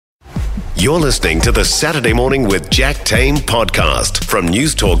You're listening to the Saturday Morning with Jack Tame podcast from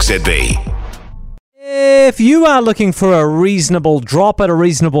News Talk ZB. If you are looking for a reasonable drop at a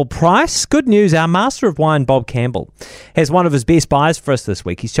reasonable price, good news, our Master of Wine, Bob Campbell, has one of his best buys for us this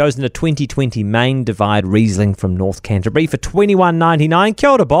week. He's chosen a 2020 Main Divide Riesling from North Canterbury for $21.99.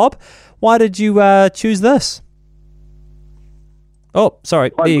 Kia ora, Bob. Why did you choose this? Oh,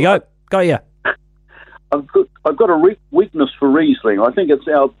 sorry. There you go. Got you. I've got a weakness for Riesling. I think it's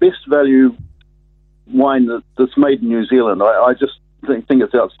our best value wine that's made in New Zealand. I just think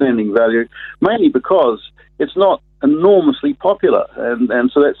it's outstanding value, mainly because it's not enormously popular,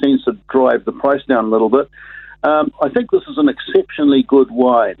 and so that seems to drive the price down a little bit. I think this is an exceptionally good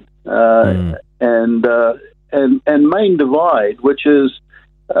wine, and Main Divide, which is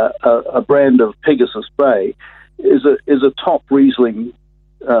a brand of Pegasus Bay, is a top Riesling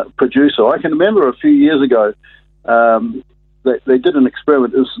producer. I can remember a few years ago they did an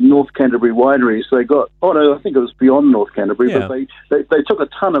experiment. It was North Canterbury wineries. They got, I think it was beyond North Canterbury, but they took a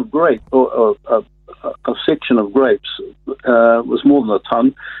ton of grape, or a section of grapes, was more than a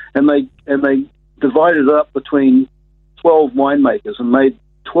ton, and they divided it up between 12 winemakers and made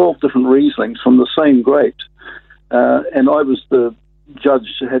 12 different Rieslings from the same grapes. And I was the judge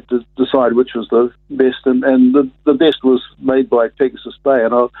who had to decide which was the best, and the best was made by Pegasus Bay,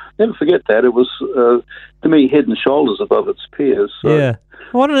 and I'll never forget that. It was, to me, head and shoulders above its peers. So, yeah.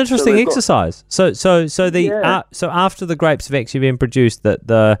 What an interesting exercise. So after the grapes have actually been produced,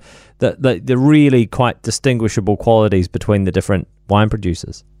 the really quite distinguishable qualities between the different wine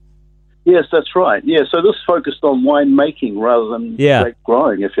producers. Yes, that's right. Yeah, so this focused on wine making rather than grape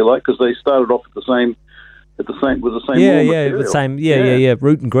growing, if you like, because they started off with the same raw material.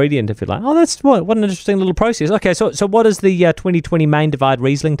 root ingredient, if you like. Oh, that's what an interesting little process. Okay, so what does the 2020 Main Divide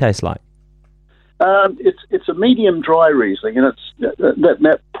Riesling taste like? It's a medium dry Riesling, and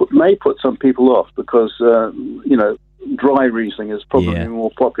that may put some people off because dry Riesling is probably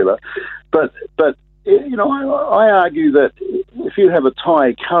more popular. But I argue that if you have a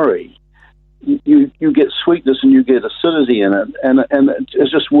Thai curry, you get sweetness and you get acidity in it, and it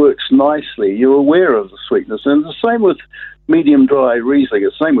just works nicely. You're aware of the sweetness, and the same with medium dry Riesling.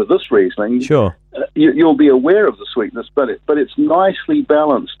 It's the same with this Riesling. Sure, you'll be aware of the sweetness, but it's nicely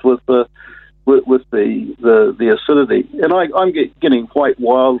balanced with the acidity. And I'm getting white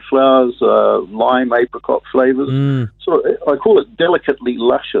wildflowers, lime, apricot flavors. So I call it delicately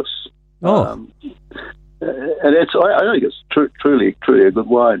luscious. And I think it's truly a good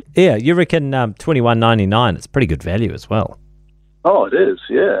wine. Yeah, you reckon $21.99? It's pretty good value as well. Oh, it is,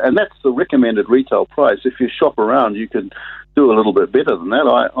 yeah. And that's the recommended retail price. If you shop around, you could do a little bit better than that.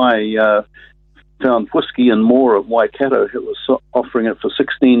 I found Whiskey and More of Waikato. It was offering it for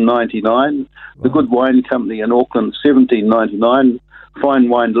 $16.99. The Good Wine Company in Auckland, $17.99. Fine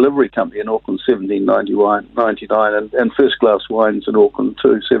Wine Delivery Company in Auckland, $17.99, and First Class Wines in Auckland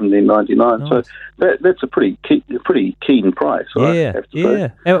too, $17.99. Nice. So that's a pretty keen price. I have to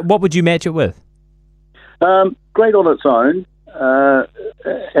say. And what would you match it with? Great on its own,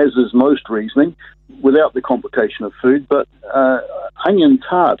 as is most Riesling, without the complication of food. But onion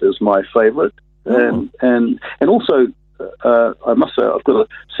tart is my favourite, and also. I must say, I've got a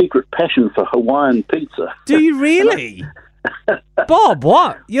secret passion for Hawaiian pizza. Do you really? Bob,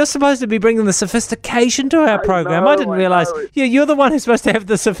 what? You're supposed to be bringing the sophistication to our program. I didn't realise. You're the one who's supposed to have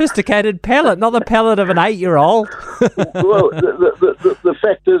the sophisticated palate, not the palate of an 8-year-old. Well, the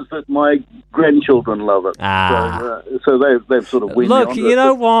fact is that my grandchildren love it. So they've sort of weaned me Look, onto you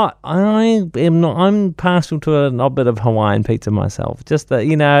know what? I'm partial to a bit of Hawaiian pizza myself. Just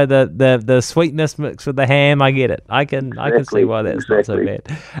the sweetness mixed with the ham. I get it. I can see why that's not so bad.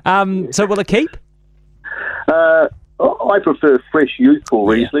 So will it keep? I prefer fresh, youthful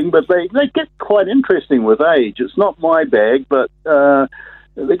Riesling, but they get quite interesting with age. It's not my bag, but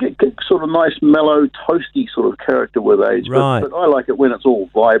they get sort of nice, mellow, toasty sort of character with age. Right. But I like it when it's all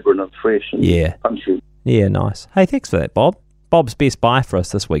vibrant and fresh and punchy. Yeah, nice. Hey, thanks for that, Bob. Bob's best buy for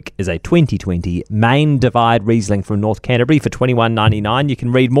us this week is a 2020 Main Divide Riesling from North Canterbury for $21.99. You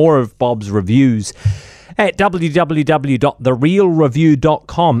can read more of Bob's reviews at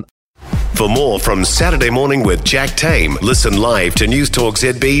www.therealreview.com. For more from Saturday Morning with Jack Tame, listen live to News Talk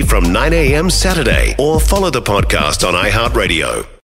ZB from 9 a.m. Saturday or follow the podcast on iHeartRadio.